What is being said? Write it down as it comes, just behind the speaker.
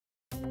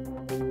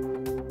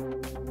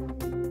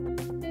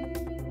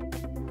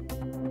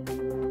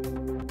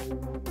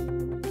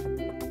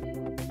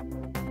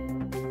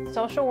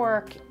Social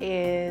work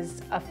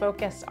is a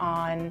focus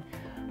on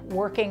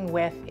working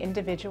with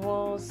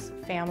individuals,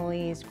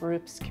 families,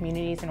 groups,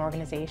 communities, and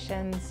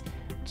organizations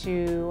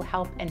to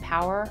help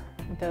empower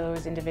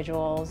those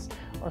individuals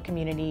or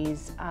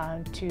communities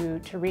to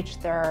reach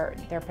their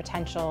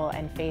potential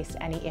and face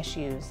any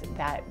issues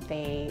that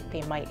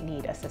they might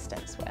need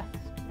assistance with.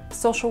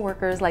 Social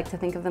workers like to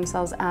think of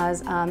themselves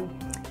as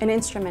an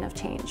instrument of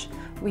change.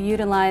 We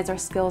utilize our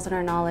skills and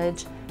our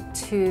knowledge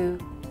to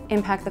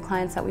impact the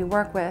clients that we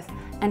work with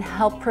and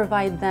help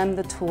provide them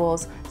the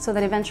tools so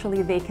that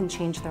eventually they can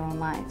change their own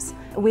lives.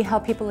 We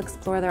help people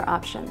explore their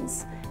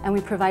options, and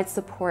we provide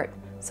support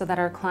so that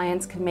our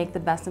clients can make the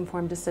best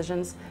informed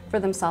decisions for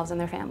themselves and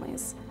their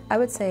families. I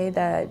would say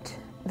that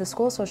the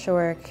School of Social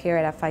Work here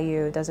at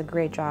FIU does a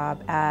great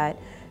job at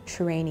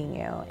training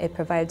you. It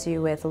provides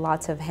you with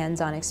lots of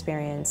hands-on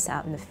experience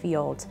out in the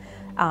field.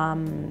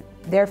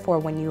 Therefore,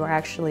 when you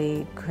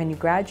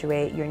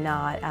graduate, you're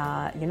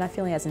not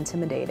feeling as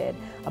intimidated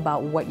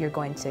about what you're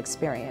going to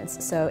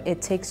experience. So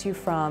it takes you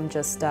from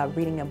just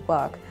reading a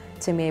book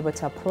to be able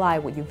to apply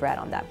what you've read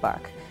on that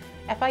book.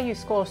 FIU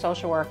School of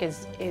Social Work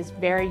is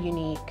very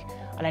unique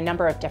in a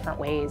number of different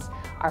ways.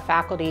 Our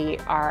faculty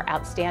are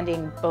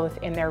outstanding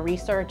both in their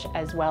research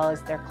as well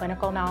as their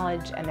clinical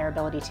knowledge and their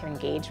ability to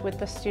engage with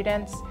the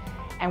students.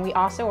 And we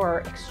also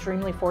are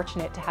extremely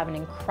fortunate to have an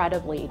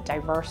incredibly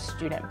diverse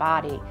student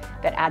body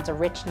that adds a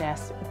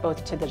richness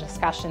both to the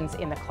discussions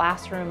in the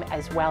classroom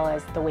as well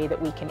as the way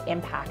that we can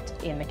impact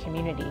in the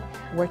community.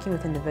 Working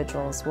with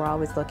individuals, we're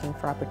always looking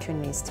for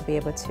opportunities to be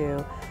able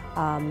to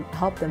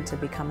help them to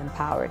become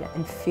empowered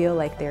and feel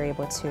like they're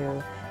able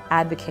to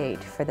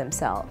advocate for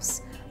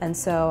themselves. And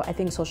so I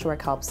think social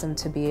work helps them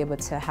to be able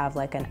to have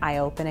like an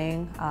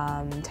eye-opening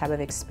type of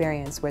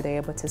experience where they're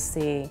able to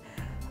see,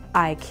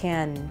 I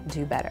can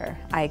do better,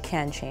 I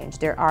can change,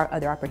 there are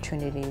other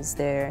opportunities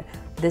there,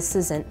 this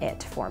isn't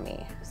it for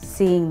me.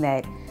 Seeing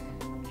that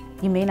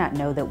you may not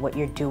know that what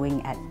you're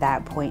doing at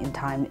that point in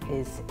time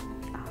is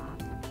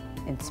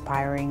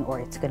inspiring or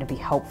it's going to be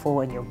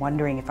helpful and you're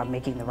wondering if I'm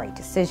making the right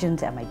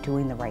decisions, am I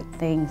doing the right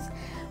things,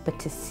 but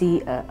to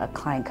see a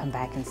client come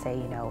back and say,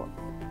 you know,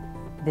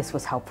 this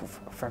was helpful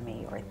for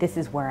me, or this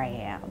is where I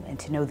am, and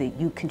to know that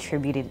you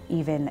contributed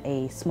even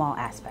a small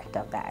aspect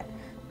of that.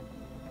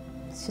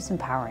 It's just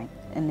empowering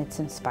and it's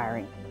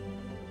inspiring.